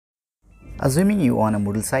Assuming you on a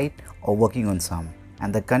Moodle site or working on some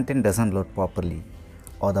and the content doesn't load properly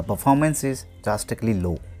or the performance is drastically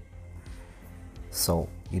low. So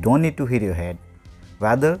you don't need to hit your head,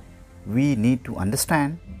 rather we need to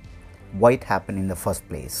understand why it happened in the first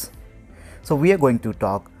place. So we are going to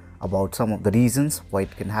talk about some of the reasons why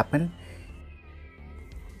it can happen,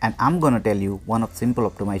 and I'm going to tell you one of simple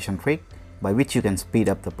optimization trick by which you can speed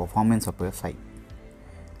up the performance of your site.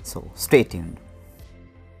 So stay tuned.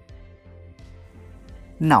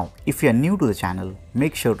 Now, if you are new to the channel,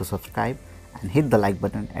 make sure to subscribe and hit the like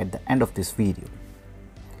button at the end of this video.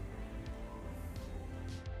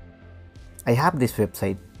 I have this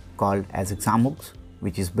website called as Examhooks,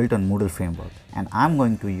 which is built on Moodle framework, and I'm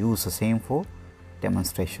going to use the same for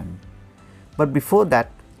demonstration. But before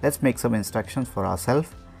that, let's make some instructions for ourselves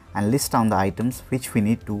and list down the items which we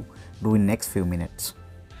need to do in next few minutes.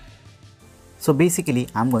 So basically,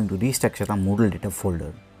 I'm going to restructure a Moodledata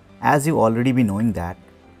folder. As you already be knowing that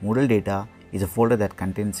Moodledata is a folder that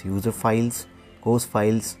contains user files, course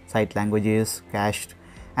files, site languages, cached,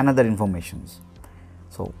 and other informations.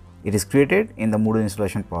 So it is created in the Moodle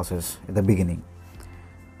installation process at the beginning,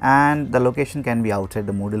 and the location can be outside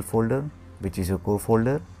the Moodle folder, which is your core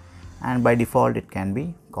folder, and by default it can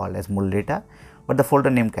be called as Moodledata, but the folder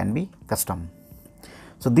name can be custom.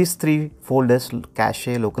 So these three folders, cache,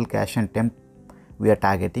 local cache, and temp, we are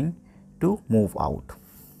targeting to move out.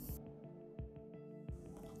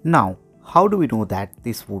 Now, how do we know that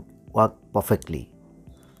this would work perfectly?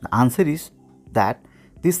 The answer is that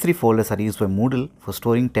these three folders are used by Moodle for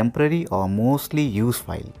storing temporary or mostly used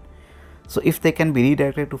files. So if they can be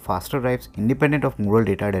redirected to faster drives independent of Moodle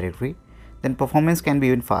data directory, then performance can be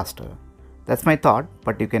even faster. That's my thought,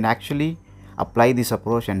 but you can actually apply this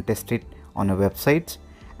approach and test it on your websites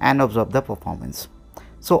and observe the performance.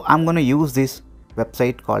 So I'm going to use this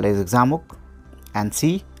website called as Examhook and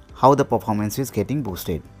see how the performance is getting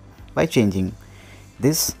boosted by changing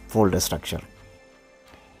this folder structure.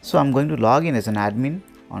 So I'm going to log in as an admin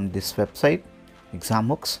on this website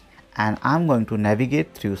Examhooks, and I'm going to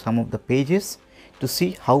navigate through some of the pages to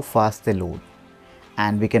see how fast they load,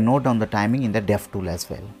 and we can note down the timing in the dev tool as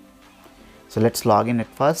well. So let's log in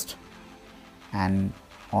at first, and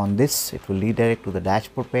on this it will redirect to the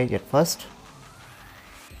dashboard page at first.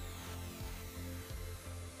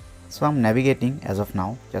 So I'm navigating as of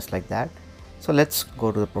now just like that. So let's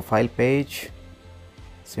go to the profile page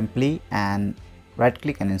simply and right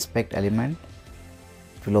click and inspect element.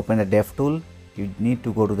 It will open the dev tool. You need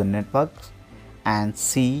to go to the networks and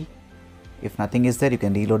see if nothing is there. You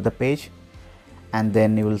can reload the page, and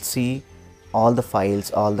then you will see all the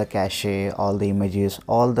files, all the cache, all the images,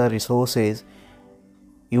 all the resources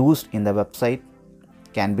used in the website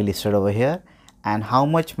can be listed over here, and how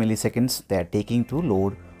much milliseconds they are taking to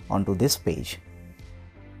load onto this page.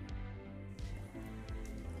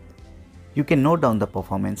 You can note down the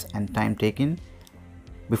performance and time taken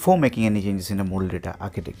before making any changes in the Moodledata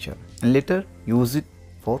architecture, and later use it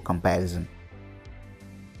for comparison.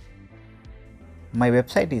 My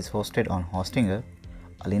website is hosted on Hostinger,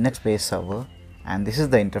 a Linux based server, and this is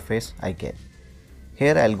the interface I get.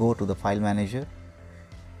 Here I'll go to the file manager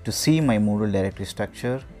to see my Moodle directory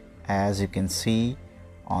structure. As you can see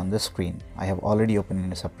on the screen, I have already opened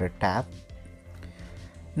in a separate tab.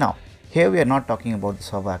 Now here we are not talking about the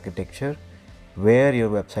server architecture where your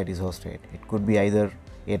website is hosted. It could be either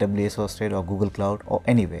AWS hosted or Google Cloud or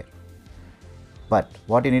anywhere. But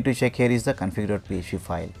what you need to check here is the config.php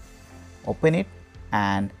file. Open it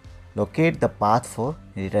and locate the path for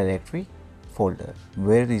data directory folder.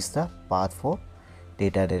 Where is the path for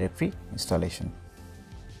data directory installation?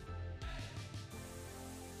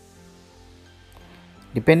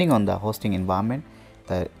 Depending on the hosting environment,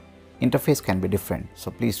 the interface can be different, so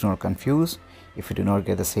please do not confuse if you do not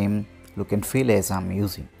get the same look and feel as I'm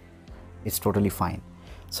using. It's totally fine.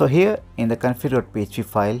 So here in the config.php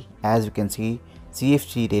file, as you can see,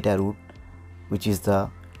 cfg data root, which is the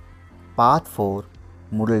path for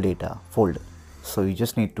Moodle data folder. So you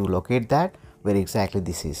just need to locate that where exactly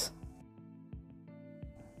this is.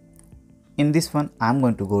 In this one, I'm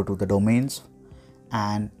going to go to the domains,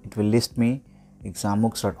 and it will list me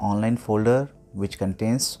examhooks.online folder, which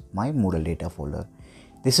contains my Moodle data folder.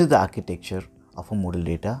 This is the architecture of a Moodle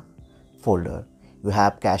data folder. You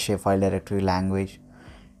have cache, file directory, language,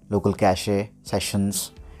 local cache,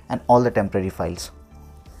 sessions, and all the temporary files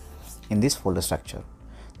in this folder structure.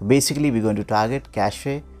 Basically, we're going to target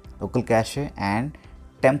cache, local cache, and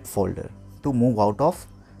temp folder to move out of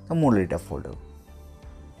the Moodledata folder.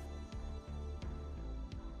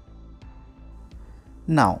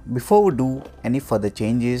 Now, before we do any further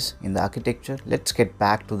changes in the architecture, let's get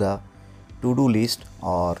back to the to-do list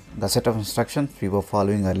or the set of instructions we were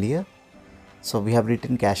following earlier. So we have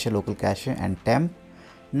written cache, local cache and temp.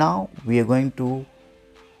 Now we are going to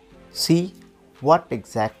see what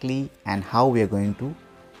exactly and how we are going to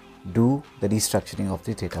do the restructuring of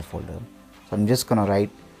the data folder. So I'm just going to write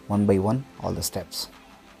one by one all the steps.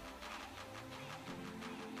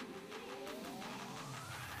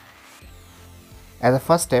 As a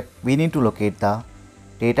first step, we need to locate the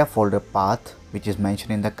data folder path which is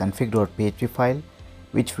mentioned in the config.php file,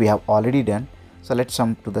 which we have already done. So let's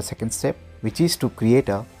jump to the second step, which is to create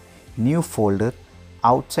a new folder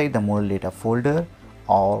outside the Moodledatafolder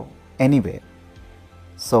or anywhere.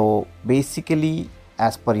 So basically,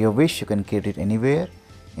 as per your wish, you can create it anywhere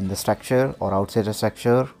in the structure or outside the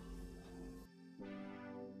structure.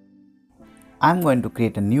 I'm going to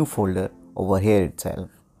create a new folder over here itself.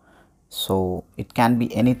 So it can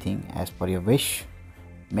be anything as per your wish.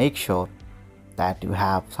 Make sure that you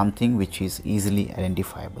have something which is easily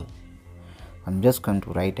identifiable. I'm just going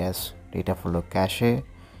to write as data folder cache,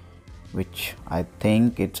 which I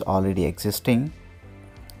think it's already existing.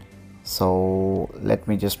 So let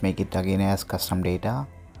me just make it again as custom data.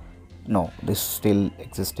 No, this is still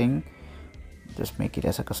existing. Just make it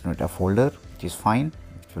as a custom data folder, which is fine.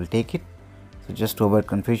 It will take it. So just to avoid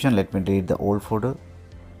confusion, let me delete the old folder,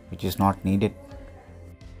 which is not needed.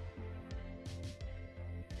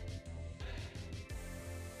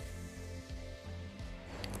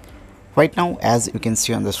 Right now, as you can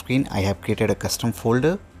see on the screen, I have created a custom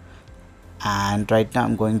folder, and right now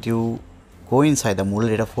I'm going to go inside the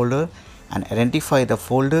Moodledatafolder and identify the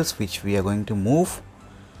folders which we are going to move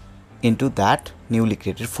into that newly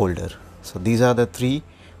created folder. So these are the 3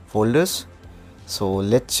 folders. So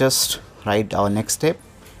let's just write our next step.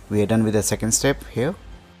 We are done with the second step here.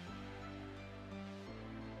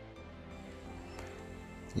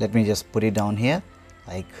 Let me just put it down here,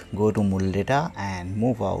 like go to Moodledata and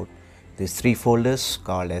move out these 3 folders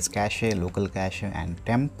called as cache, local cache and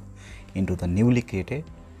temp into the newly created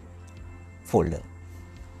folder,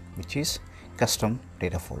 which is custom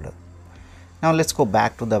data folder. Now let's go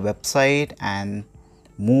back to the website and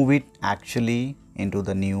move it actually into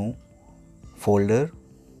the new folder.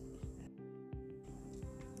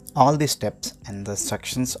 All these steps and the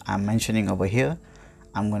instructions I'm mentioning over here,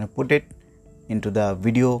 I'm going to put it into the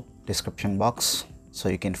video description box so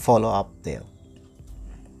you can follow up there.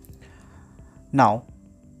 Now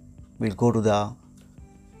we'll go to the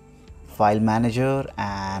file manager,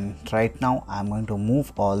 and right now I'm going to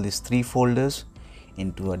move all these 3 folders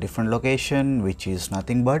into a different location, which is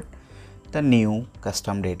nothing but the new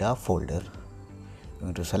custom data folder. I'm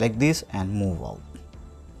going to select this and move out.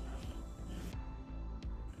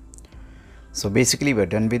 So basically we're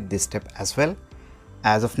done with this step as well.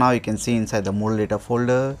 As of now, you can see inside the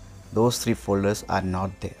Moodledatafolder, those 3 folders are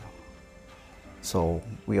not there. So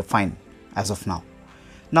we are fine as of now.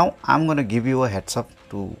 Now I'm going to give you a heads up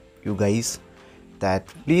to you guys that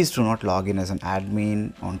please do not log in as an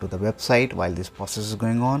admin onto the website while this process is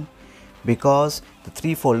going on, because the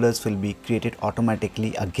 3 folders will be created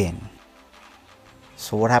automatically again.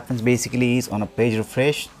 So what happens basically is, on a page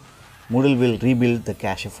refresh, Moodle will rebuild the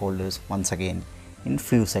cache folders once again in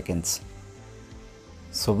few seconds.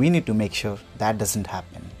 So we need to make sure that doesn't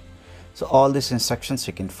happen. So all these instructions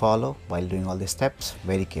you can follow while doing all these steps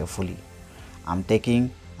very carefully. I'm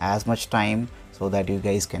taking as much time so that you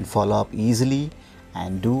guys can follow up easily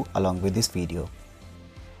and do along with this video.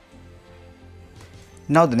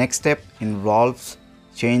 Now the next step involves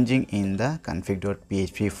changing in the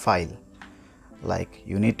config.php file. Like,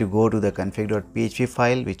 you need to go to the config.php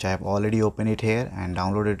file, which I have already opened it here and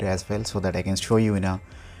downloaded it as well, so that I can show you in a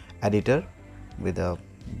editor with a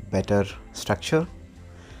better structure.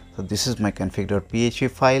 So this is my config.php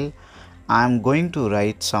file. I'm going to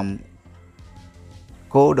write some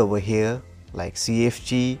code over here, like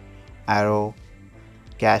cfg arrow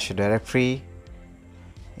cache directory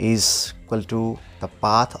is equal to the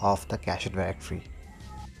path of the cache directory.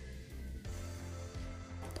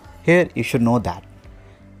 Here you should know that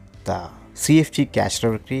the cfg cache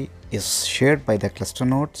directory is shared by the cluster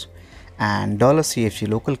nodes, and $cfg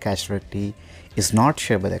local cache directory is not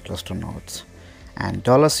shared by the cluster nodes, and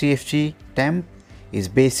 $cfg temp is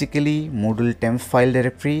basically Moodle temp file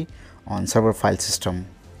directory on server file system.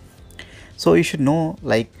 So you should know,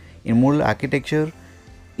 like in Moodle architecture,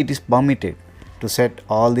 it is permitted to set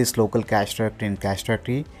all this local cache directory and cache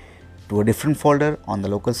directory to a different folder on the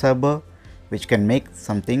local server, which can make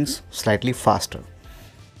some things slightly faster.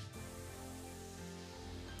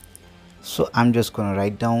 So I'm just going to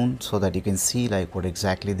write down so that you can see like what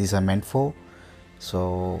exactly these are meant for.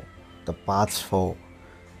 So the paths for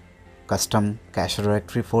custom cache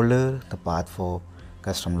directory folder, the path for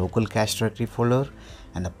custom local cache directory folder,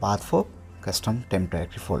 and the path for custom temp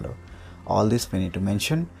directory folder. All this we need to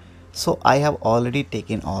mention. So I have already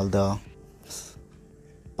taken all the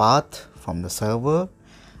path from the server.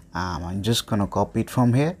 I'm just gonna copy it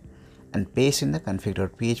from here and paste in the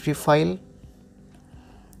config.php file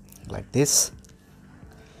like this.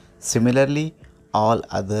 Similarly, all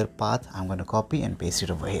other path I'm going to copy and paste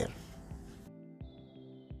it over here.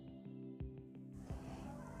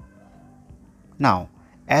 Now,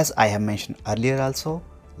 as I have mentioned earlier also,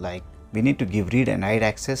 like we need to give read and write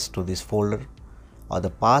access to this folder or the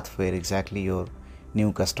path where exactly your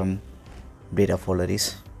new custom data folder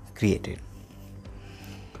is created.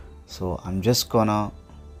 So I'm just gonna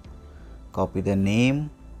copy the name.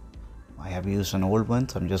 I have used an old one,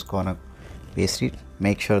 so I'm just gonna paste it.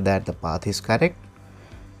 Make sure that the path is correct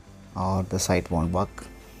or the site won't work.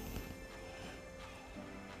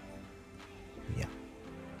 Yeah.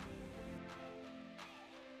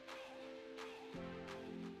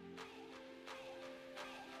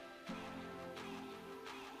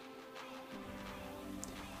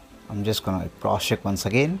 I'm just gonna cross check once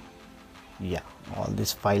again. Yeah, all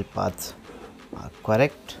these file paths are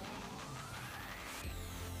correct.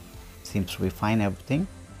 Seems to be fine, everything.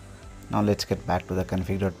 Now let's get back to the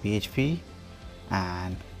config.php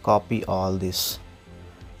and copy all these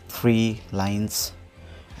 3 lines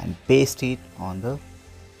and paste it on the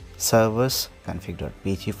server's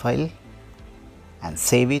config.php file and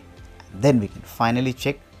save it. Then we can finally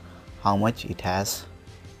check how much it has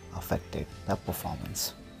affected the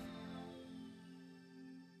performance.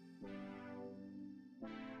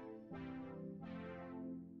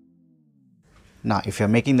 Now if you're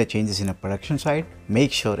making the changes in a production side,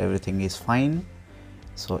 make sure everything is fine.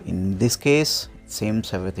 So in this case, it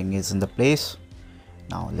seems everything is in the place.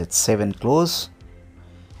 Now let's save and close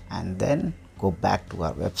and then go back to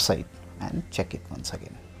our website and check it once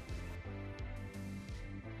again.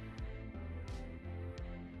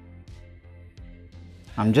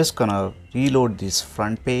 I'm just gonna reload this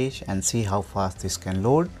front page and see how fast this can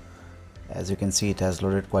load. As you can see, it has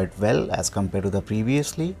loaded quite well as compared to the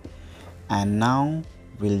previously. And now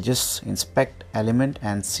we'll just inspect element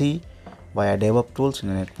and see via DevOps tools in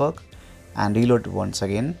the network and reload it once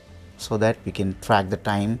again so that we can track the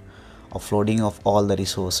time of loading of all the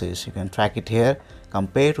resources. You can track it here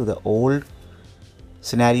compared to the old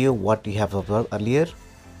scenario what we have observed earlier.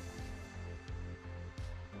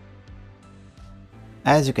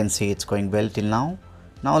 As you can see, it's going well till now.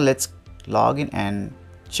 Now let's log in and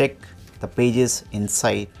check the pages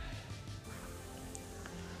inside,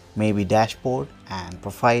 maybe dashboard and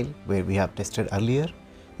profile where we have tested earlier.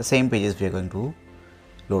 The same pages we are going to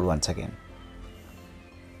load once again.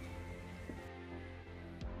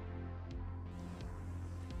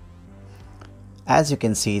 As you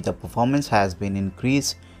can see, the performance has been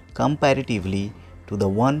increased comparatively to the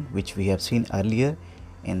one which we have seen earlier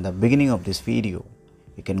in the beginning of this video.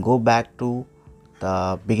 You can go back to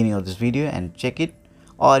the beginning of this video and check it,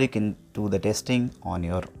 or you can do the testing on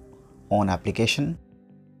your own application.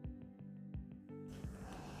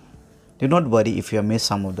 Do not worry if you have missed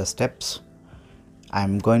some of the steps. I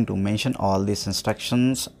am going to mention all these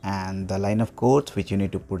instructions and the line of codes which you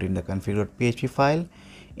need to put in the config.php file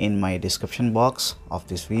in my description box of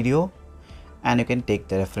this video, and you can take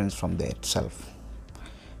the reference from there itself.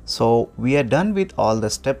 So we are done with all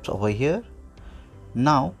the steps over here.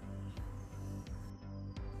 Now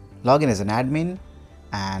log in as an admin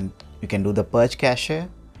and you can do the purge cache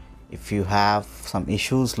if you have some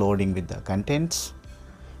issues loading with the contents,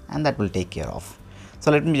 and that will take care of.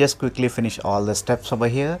 So let me just quickly finish all the steps over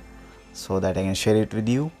here so that I can share it with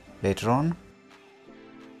you later on.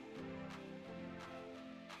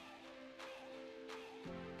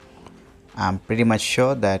 I'm pretty much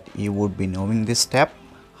sure that you would be knowing this step,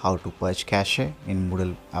 how to purge cache in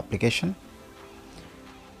Moodle application.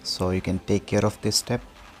 So you can take care of this step.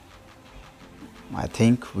 I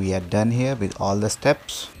think we are done here with all the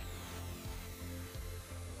steps.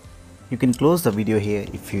 You can close the video here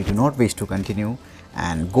if you do not wish to continue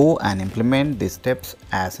and go and implement these steps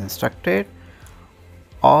as instructed,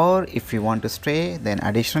 or if you want to stay, then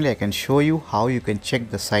additionally I can show you how you can check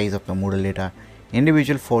the size of the Moodledata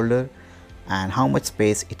individual folder and how much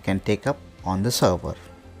space it can take up on the server.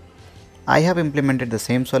 I have implemented the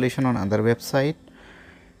same solution on other website,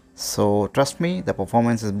 so trust me, the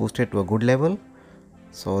performance is boosted to a good level.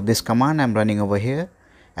 So this command I'm running over here,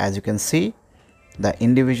 as you can see the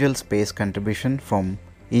individual space contribution from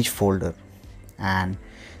each folder, and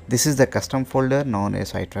this is the custom folder known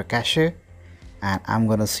as Restructure, and I'm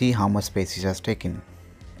gonna see how much space it has taken.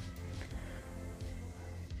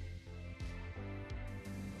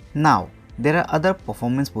 Now, there are other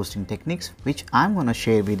performance boosting techniques which I'm gonna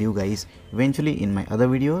share with you guys eventually in my other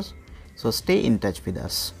videos. So stay in touch with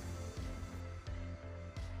us.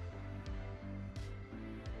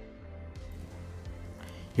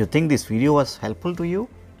 You think this video was helpful to you?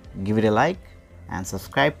 Give it a like and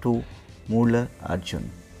subscribe to Moodler Arjun.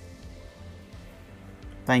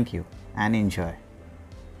 Thank you and enjoy.